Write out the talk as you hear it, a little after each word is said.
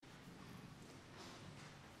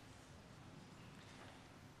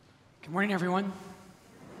Good morning, everyone.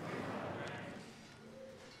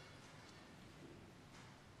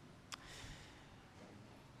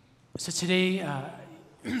 So today,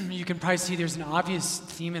 you can probably see there's an obvious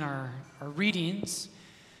theme in our readings.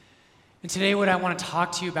 And today what I want to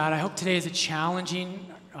talk to you about, I hope today is a challenging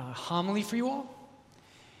homily for you all.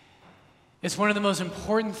 It's one of the most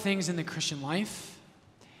important things in the Christian life.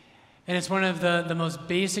 And it's one of the most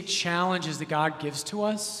basic challenges that God gives to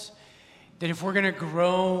us, that if we're going to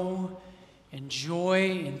grow in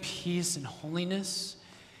joy and peace and holiness,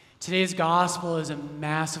 today's gospel is a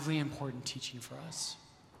massively important teaching for us.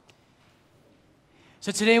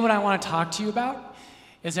 So today what I want to talk to you about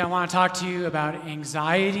is I want to talk to you about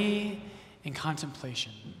anxiety and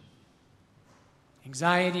contemplation.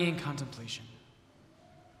 Anxiety and contemplation.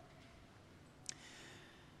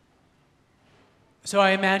 So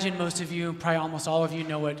I imagine most of you, probably almost all of you,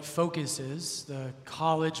 know what Focus is, the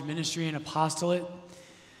college ministry and apostolate.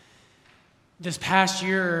 This past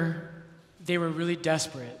year, they were really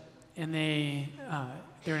desperate, and they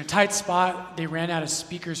were in a tight spot. They ran out of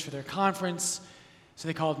speakers for their conference, so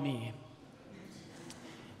they called me.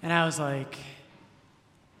 And I was like,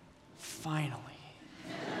 finally.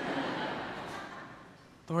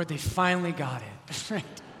 Lord, they finally got it.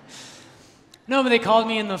 No, but they called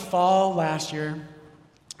me in the fall last year.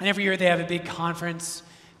 And every year they have a big conference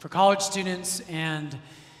for college students. And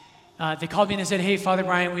they called me and they said, hey, Father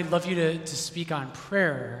Brian, we'd love you to speak on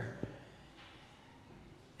prayer.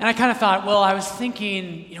 And I kind of thought, well, I was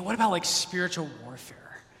thinking, what about like spiritual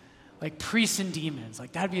warfare? Like priests and demons,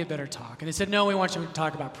 like that'd be a better talk. And they said, no, we want you to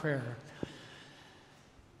talk about prayer.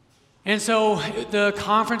 And so the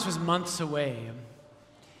conference was months away.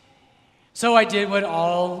 So I did what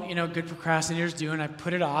all, good procrastinators do, and I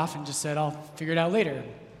put it off and just said, I'll figure it out later.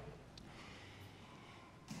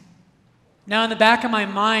 Now, in the back of my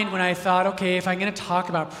mind, when I thought, okay, if I'm going to talk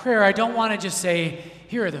about prayer, I don't want to just say,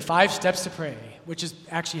 here are the 5 steps to pray, which is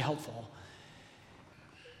actually helpful.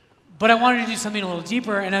 But I wanted to do something a little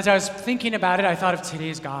deeper, and as I was thinking about it, I thought of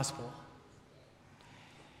today's gospel.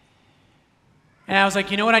 And I was like,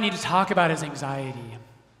 what I need to talk about is anxiety.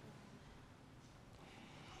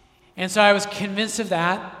 And so I was convinced of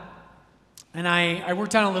that, and I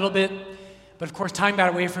worked on it a little bit, but of course time got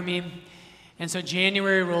away from me. And so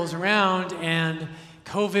January rolls around, and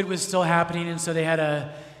COVID was still happening, and so they had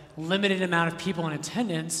a limited amount of people in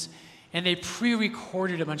attendance, and they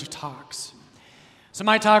pre-recorded a bunch of talks. So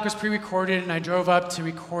my talk was pre-recorded, and I drove up to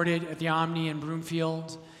record it at the Omni in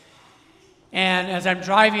Broomfield. And as I'm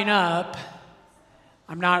driving up,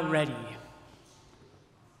 I'm not ready.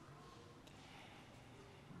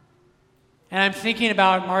 And I'm thinking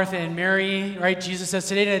about Martha and Mary, right? Jesus says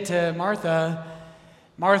today to Martha,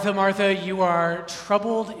 Martha, Martha, you are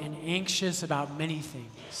troubled and anxious about many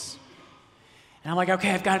things. And I'm like,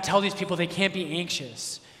 okay, I've got to tell these people they can't be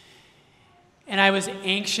anxious. And I was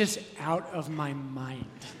anxious out of my mind.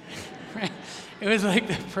 Right? It was like,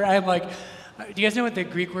 I'm like, do you guys know what the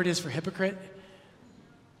Greek word is for hypocrite?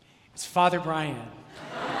 It's Father Brian.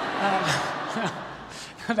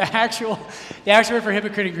 The actual word for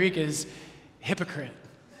hypocrite in Greek is hypocrite.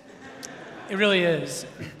 It really is.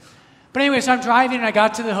 But anyway, so I'm driving and I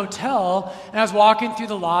got to the hotel and I was walking through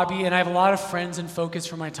the lobby, and I have a lot of friends in Focus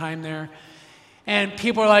from my time there. And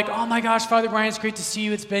people are like, oh my gosh, Father Brian, it's great to see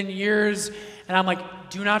you. It's been years. And I'm like,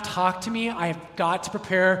 do not talk to me. I have got to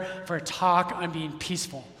prepare for a talk on being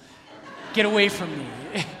peaceful. Get away from me,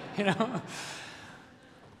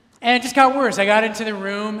 And it just got worse. I got into the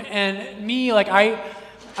room, and me,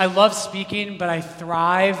 I love speaking, but I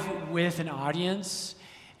thrive with an audience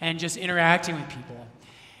and just interacting with people.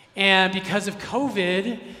 And because of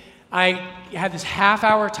COVID, I had this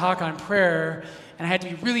half-hour talk on prayer, and I had to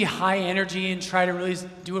be really high energy and try to really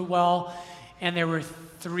do it well, and there were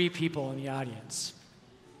 3 people in the audience.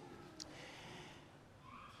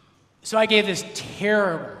 So I gave this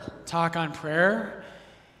terrible talk on prayer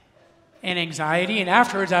and anxiety, and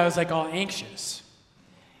afterwards I was all anxious.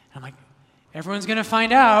 I'm like, everyone's going to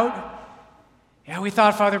find out. Yeah, we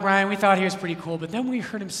thought Father Brian, we thought he was pretty cool, but then we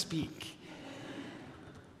heard him speak.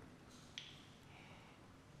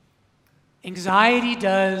 Anxiety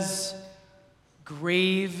does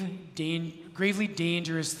gravely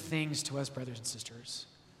dangerous things to us, brothers and sisters.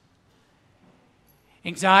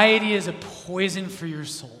 Anxiety is a poison for your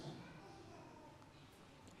soul.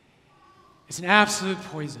 It's an absolute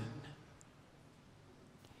poison.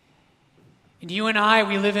 And you and I,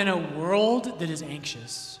 we live in a world that is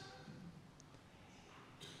anxious.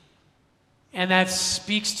 And that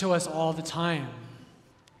speaks to us all the time.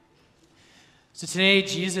 So today,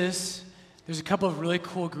 Jesus, there's a couple of really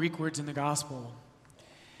cool Greek words in the gospel.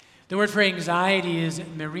 The word for anxiety is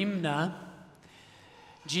merimna.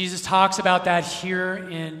 Jesus talks about that here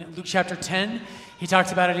in Luke chapter 10. He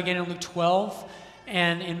talks about it again in Luke 12.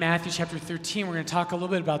 And in Matthew chapter 13, we're going to talk a little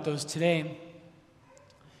bit about those today.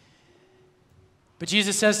 But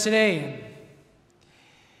Jesus says today,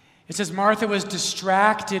 it says, Martha was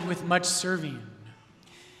distracted with much serving.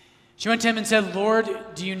 She went to him and said, Lord,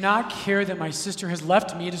 do you not care that my sister has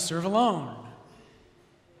left me to serve alone?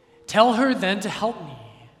 Tell her then to help me.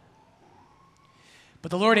 But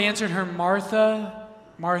the Lord answered her, Martha,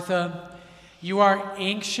 Martha, you are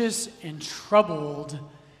anxious and troubled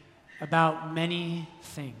about many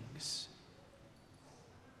things.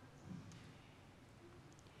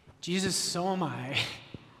 Jesus, so am I.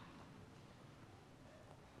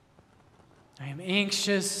 I am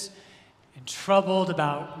anxious and troubled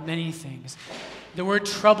about many things. The word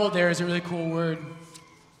troubled there is a really cool word.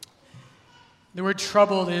 The word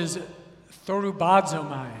troubled is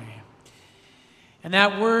thorubazomai. And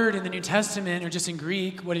that word in the New Testament, or just in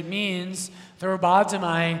Greek, what it means,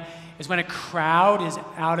 thorubazomai, is when a crowd is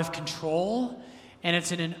out of control and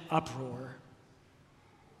it's in an uproar.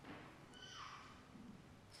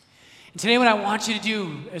 And today what I want you to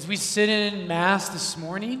do as we sit in Mass this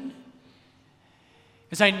morning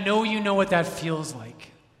is I know you know what that feels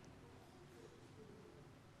like.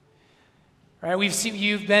 Right?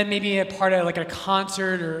 You've been maybe a part of like a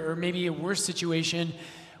concert or maybe a worse situation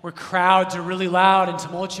where crowds are really loud and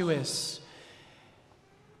tumultuous.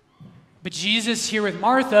 But Jesus here with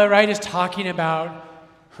Martha, right, is talking about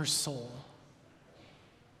her soul.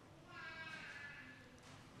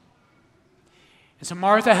 And so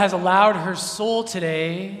Martha has allowed her soul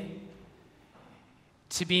today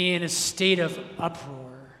to be in a state of uproar.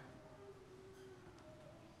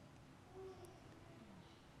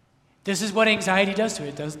 This is what anxiety does to it.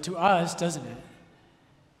 It does to us, doesn't it?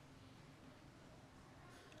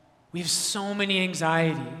 We have so many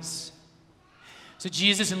anxieties. So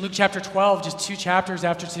Jesus in Luke chapter 12, just 2 chapters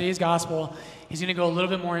after today's gospel, he's going to go a little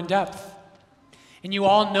bit more in depth. And you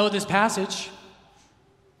all know this passage.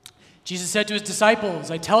 Jesus said to his disciples,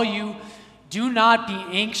 I tell you, do not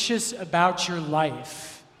be anxious about your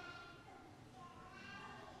life.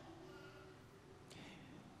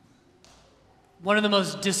 One of the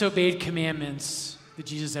most disobeyed commandments that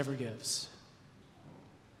Jesus ever gives.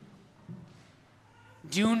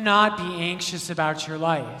 Do not be anxious about your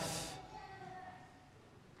life.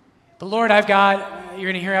 But Lord, you're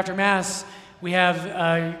going to hear after Mass, we have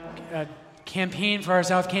a campaign for our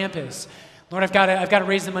South Campus. Lord, I've got to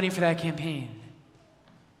raise the money for that campaign.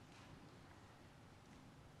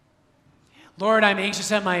 Lord, I'm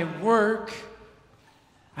anxious at my work.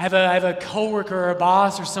 I have a coworker or a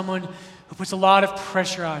boss or someone who puts a lot of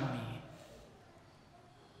pressure on me.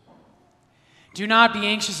 Do not be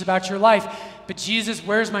anxious about your life. But Jesus,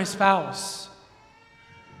 where's my spouse?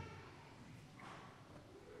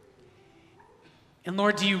 And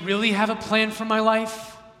Lord, do you really have a plan for my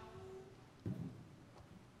life?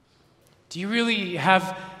 Do you really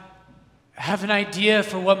have an idea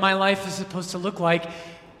for what my life is supposed to look like?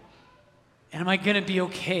 And am I going to be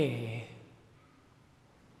okay?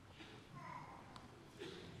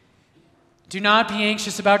 Do not be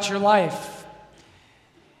anxious about your life,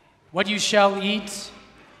 what you shall eat,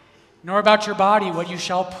 nor about your body, what you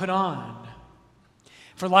shall put on.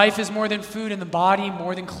 For life is more than food, and the body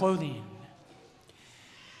more than clothing.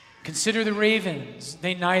 Consider the ravens.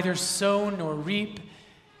 They neither sow nor reap.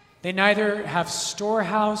 They neither have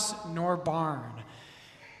storehouse nor barn.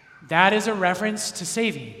 That is a reference to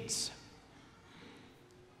savings.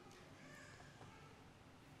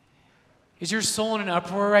 Is your soul in an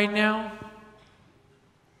uproar right now?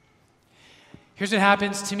 Here's what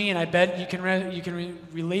happens to me, and I bet you can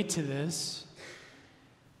relate to this.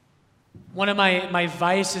 One of my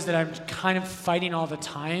vices that I'm kind of fighting all the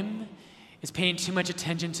time is paying too much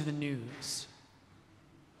attention to the news.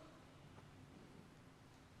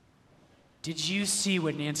 Did you see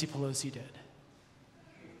what Nancy Pelosi did?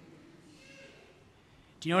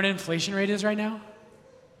 Do you know what inflation rate is right now?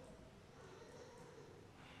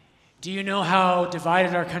 Do you know how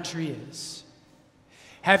divided our country is?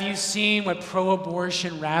 Have you seen what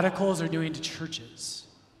pro-abortion radicals are doing to churches?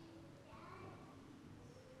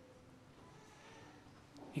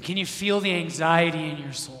 And can you feel the anxiety in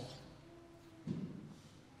your soul?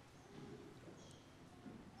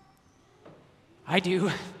 I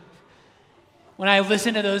do. When I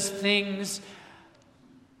listen to those things,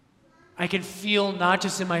 I can feel not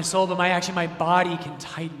just in my soul, but my body can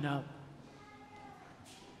tighten up.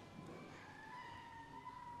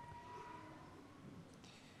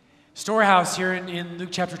 Storehouse here in Luke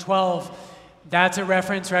chapter 12, That's a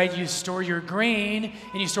reference, right? You store your grain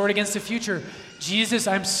and you store it against the future. Jesus,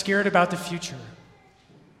 I'm scared about the future.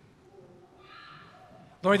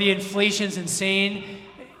 Lord, the inflation's insane.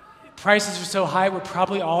 Prices are so high, we're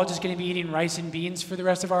probably all just going to be eating rice and beans for the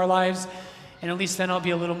rest of our lives, and at least then I'll be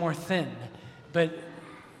a little more thin. But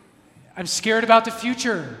I'm scared about the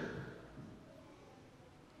future.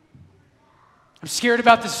 I'm scared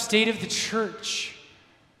about the state of the church.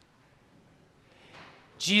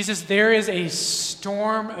 Jesus, there is a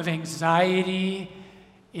storm of anxiety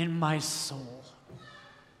in my soul.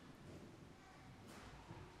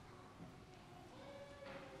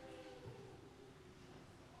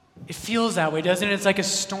 It feels that way, doesn't it? It's like a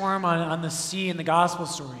storm on the sea in the gospel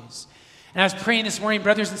stories. And I was praying this morning,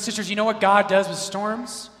 brothers and sisters, you know what God does with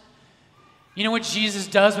storms? You know what Jesus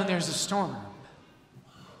does when there's a storm?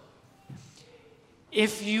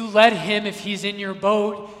 If you let him, if he's in your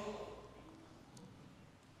boat,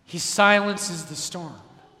 he silences the storm.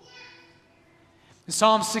 In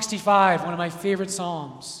Psalm 65, one of my favorite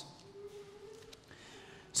psalms,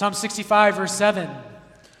 Psalm 65, verse 7,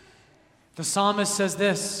 the psalmist says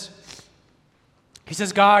this. He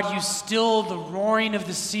says, God, you still the roaring of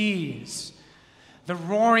the seas, the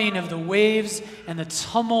roaring of the waves, and the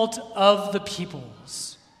tumult of the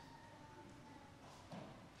peoples.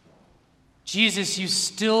 Jesus, you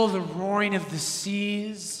still the roaring of the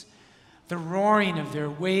seas, the roaring of their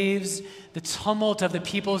waves, the tumult of the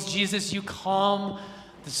peoples. Jesus, you calm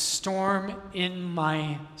the storm in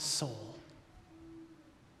my soul.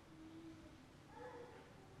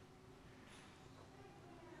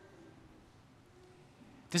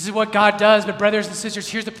 This is what God does, but brothers and sisters,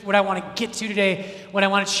 here's what I want to get to today. What I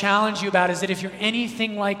want to challenge you about is that if you're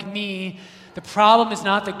anything like me, the problem is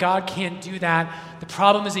not that God can't do that. The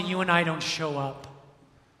problem is that you and I don't show up.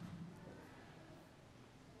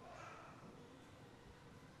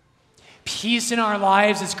 Peace in our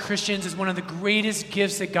lives as Christians is one of the greatest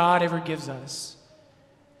gifts that God ever gives us.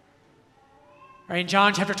 Right, in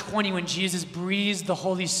John chapter 20, when Jesus breathes the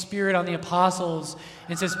Holy Spirit on the apostles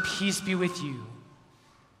and says, peace be with you.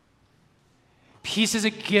 Peace is a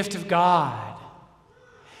gift of God.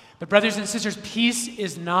 But brothers and sisters, peace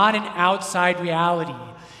is not an outside reality.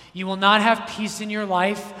 You will not have peace in your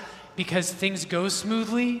life because things go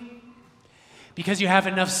smoothly, because you have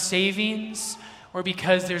enough savings, or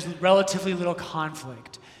because there's relatively little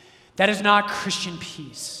conflict. That is not Christian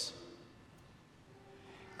peace.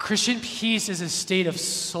 Christian peace is a state of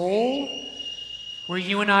soul where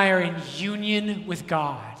you and I are in union with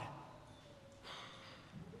God.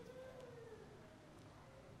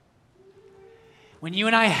 When you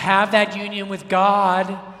and I have that union with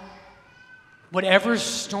God, whatever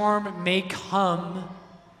storm may come,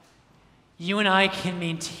 you and I can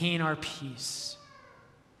maintain our peace.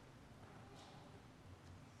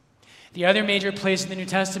 The other major place in the New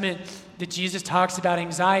Testament that Jesus talks about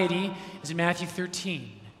anxiety is in Matthew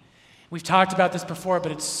 13. We've talked about this before,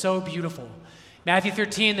 but it's so beautiful. Matthew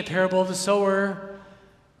 13, the parable of the sower,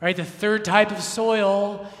 right? The third type of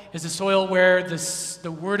soil is the soil where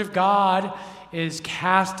the word of God is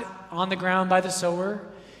cast on the ground by the sower.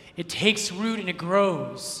 It takes root and it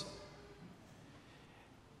grows.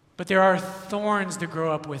 But there are thorns that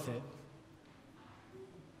grow up with it.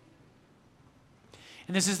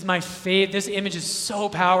 And this is my faith. This image is so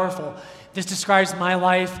powerful. This describes my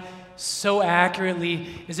life so accurately,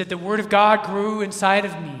 is that the word of God grew inside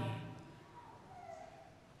of me.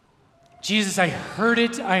 Jesus, I heard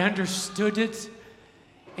it, I understood it,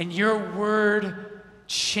 and your word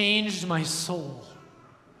changed my soul.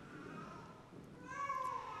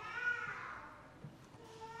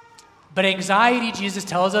 But anxiety, Jesus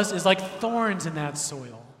tells us, is like thorns in that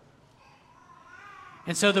soil.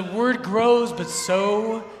 And so the word grows, but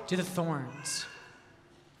so do the thorns.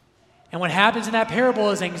 And what happens in that parable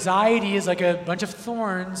is anxiety is like a bunch of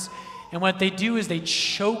thorns, and what they do is they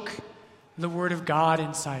choke the word of God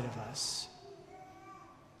inside of us.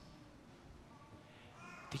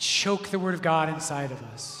 They choke the word of God inside of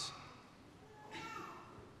us.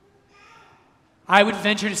 I would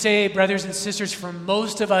venture to say, brothers and sisters, for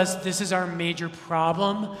most of us, this is our major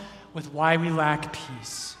problem with why we lack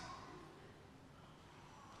peace.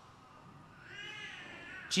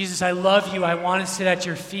 Jesus, I love you. I want to sit at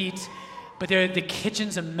your feet, but the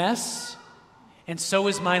kitchen's a mess, and so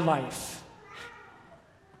is my life.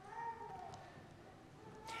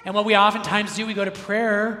 And what we oftentimes do, we go to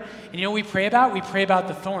prayer, and you know what we pray about? We pray about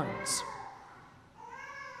the thorns.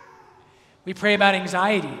 We pray about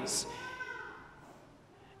anxieties.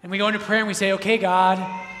 And we go into prayer and we say, okay, God,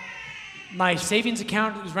 my savings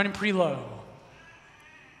account is running pretty low.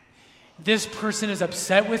 This person is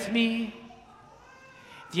upset with me.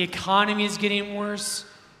 The economy is getting worse.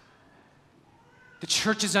 The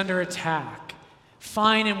church is under attack.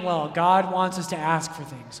 Fine and well, God wants us to ask for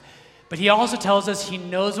things. But he also tells us he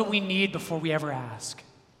knows what we need before we ever ask.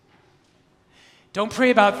 Don't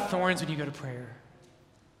pray about thorns when you go to prayer.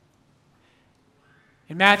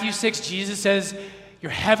 In Matthew 6, Jesus says,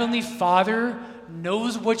 your heavenly Father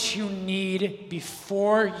knows what you need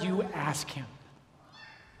before you ask him.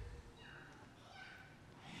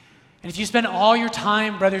 And if you spend all your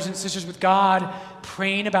time, brothers and sisters, with God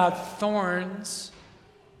praying about thorns,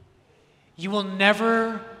 you will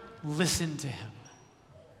never listen to him.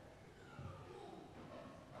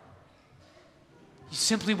 You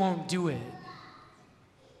simply won't do it.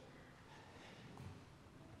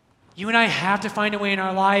 You and I have to find a way in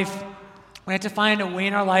our life. We have to find a way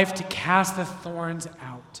in our life to cast the thorns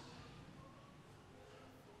out.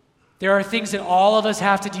 There are things that all of us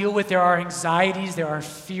have to deal with. There are anxieties, there are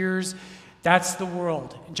fears. That's the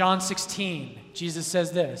world. In John 16, Jesus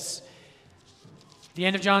says this. At the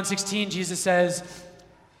end of John 16, Jesus says,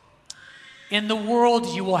 in the world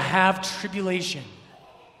you will have tribulation.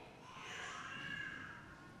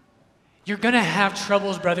 You're going to have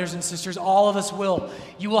troubles, brothers and sisters. All of us will.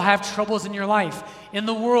 You will have troubles in your life. In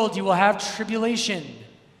the world you will have tribulation.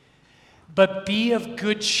 But be of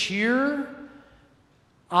good cheer.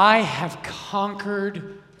 I have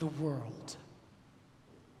conquered the world.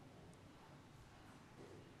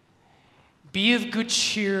 Be of good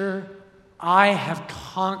cheer. I have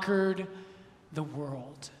conquered the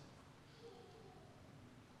world.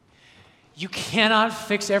 You cannot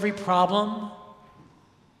fix every problem.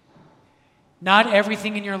 Not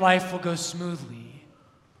everything in your life will go smoothly.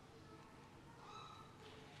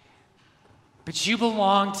 But you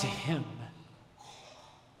belong to him.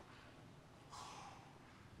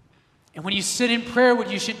 And when you sit in prayer,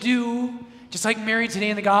 what you should do, just like Mary today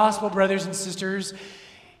in the gospel, brothers and sisters,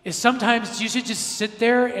 is sometimes you should just sit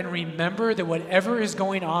there and remember that whatever is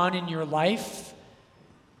going on in your life,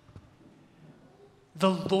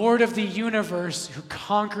 the Lord of the universe who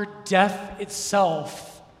conquered death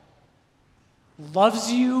itself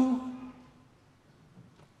loves you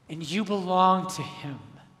and you belong to him.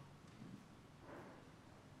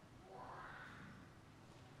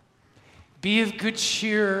 Be of good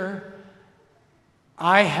cheer.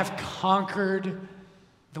 I have conquered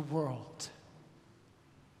the world.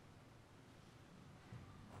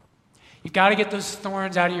 You've got to get those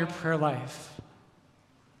thorns out of your prayer life.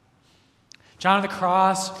 John of the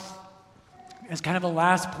Cross, as kind of a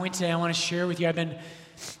last point today I want to share with you. I've been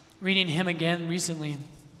reading him again recently.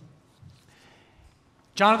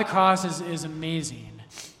 John of the Cross is amazing.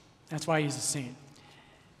 That's why he's a saint.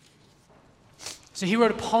 So he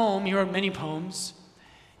wrote a poem, he wrote many poems,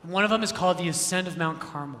 and one of them is called The Ascent of Mount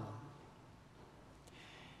Carmel.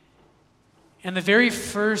 And the very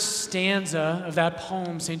first stanza of that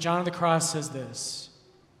poem, St. John of the Cross says this.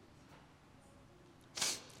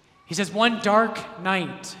 He says, one dark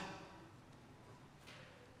night,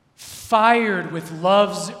 fired with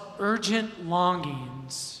love's urgent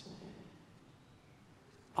longings,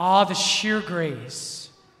 ah, the sheer grace,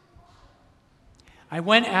 I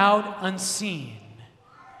went out unseen,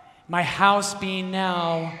 my house being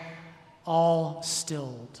now all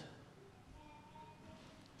stilled.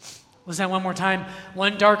 Listen one more time.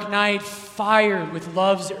 One dark night, fired with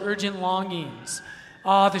love's urgent longings,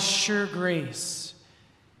 ah, the sure grace.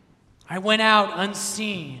 I went out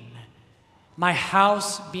unseen, my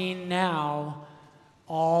house being now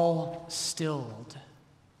all stilled.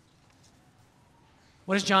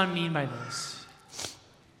 What does John mean by this?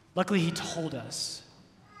 Luckily, he told us.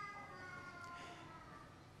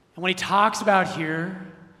 And when he talks about here,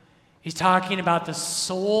 he's talking about the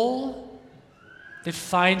soul that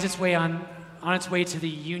finds its way on its way to the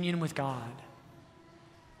union with God.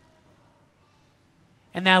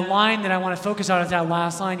 And that line that I want to focus on is that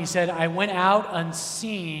last line. He said, I went out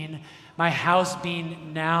unseen, my house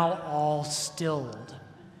being now all stilled.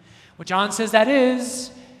 What John says that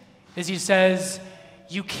is he says,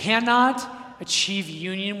 you cannot achieve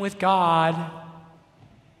union with God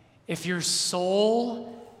if your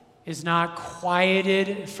soul is not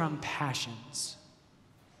quieted from passions.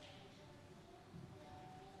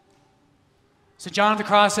 So John of the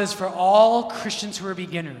Cross says, for all Christians who are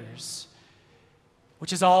beginners,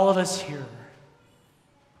 which is all of us here,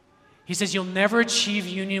 he says you'll never achieve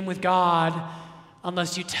union with God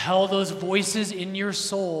unless you tell those voices in your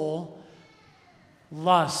soul,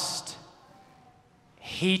 lust,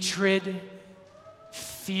 hatred,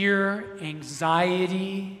 fear,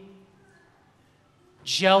 anxiety,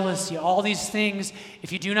 jealousy, all these things,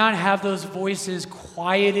 if you do not have those voices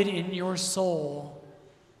quieted in your soul,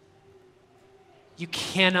 you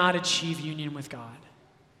cannot achieve union with God.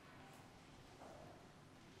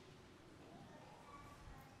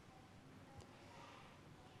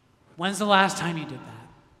 When's the last time you did that?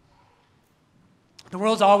 The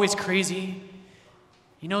world's always crazy.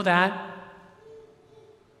 You know that.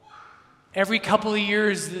 Every couple of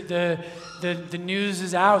years, the news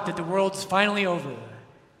is out that the world's finally over.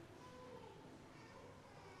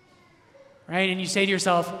 Right? And you say to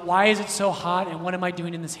yourself, why is it so hot and what am I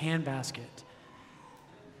doing in this handbasket?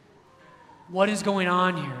 What is going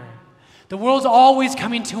on here? The world's always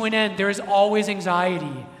coming to an end. There is always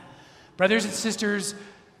anxiety. Brothers and sisters,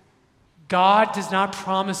 God does not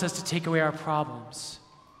promise us to take away our problems.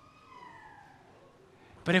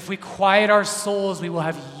 But if we quiet our souls, we will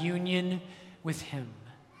have union with Him.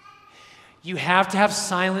 You have to have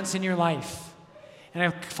silence in your life. And I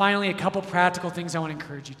have finally a couple practical things I want to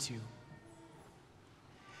encourage you to.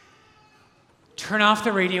 Turn off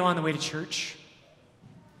the radio on the way to church.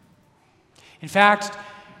 In fact,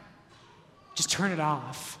 just turn it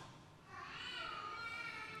off.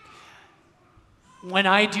 When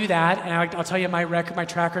I do that, and I'll tell you my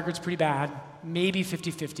track record's pretty bad, maybe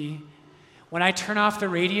 50-50. When I turn off the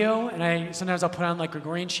radio, and sometimes I'll put on like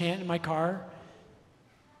Gregorian chant in my car,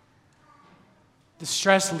 the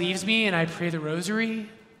stress leaves me and I pray the rosary,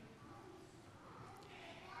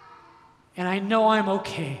 and I know I'm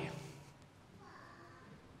okay.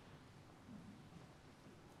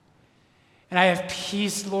 And I have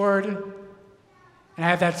peace, Lord, and I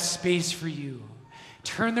have that space for you.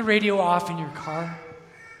 Turn the radio off in your car.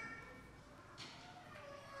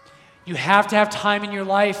 You have to have time in your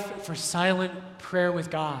life for silent prayer with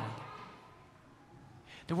God.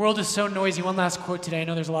 The world is so noisy. One last quote today. I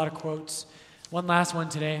know there's a lot of quotes. One last one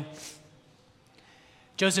today.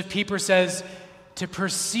 Joseph Pieper says, to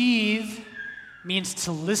perceive means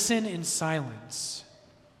to listen in silence.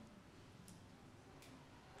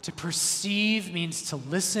 To perceive means to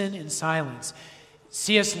listen in silence.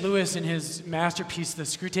 C.S. Lewis, in his masterpiece, The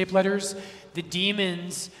Screwtape Letters, the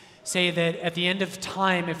demons say that at the end of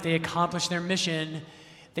time, if they accomplish their mission,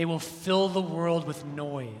 they will fill the world with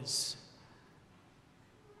noise.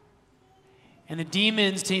 And the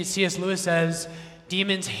demons, C.S. Lewis says,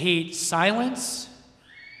 demons hate silence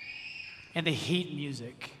and they hate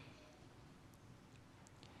music.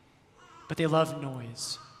 But they love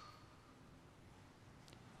noise.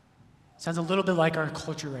 Sounds a little bit like our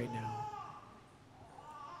culture right now.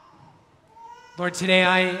 Lord, today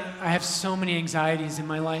I have so many anxieties in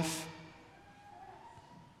my life.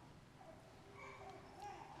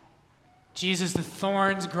 Jesus, the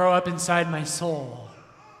thorns grow up inside my soul.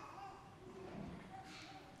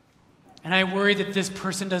 And I worry that this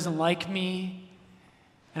person doesn't like me.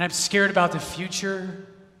 And I'm scared about the future.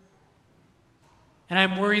 And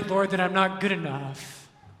I'm worried, Lord, that I'm not good enough.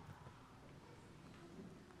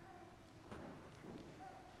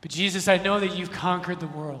 But Jesus, I know that you've conquered the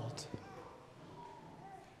world.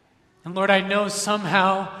 And Lord, I know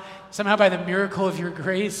somehow by the miracle of your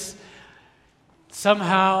grace,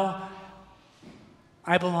 somehow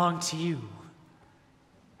I belong to you.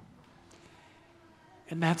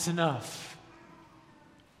 And that's enough.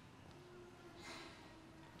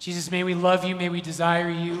 Jesus, may we love you, may we desire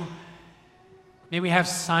you, may we have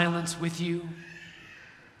silence with you.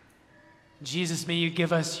 Jesus, may you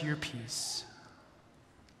give us your peace.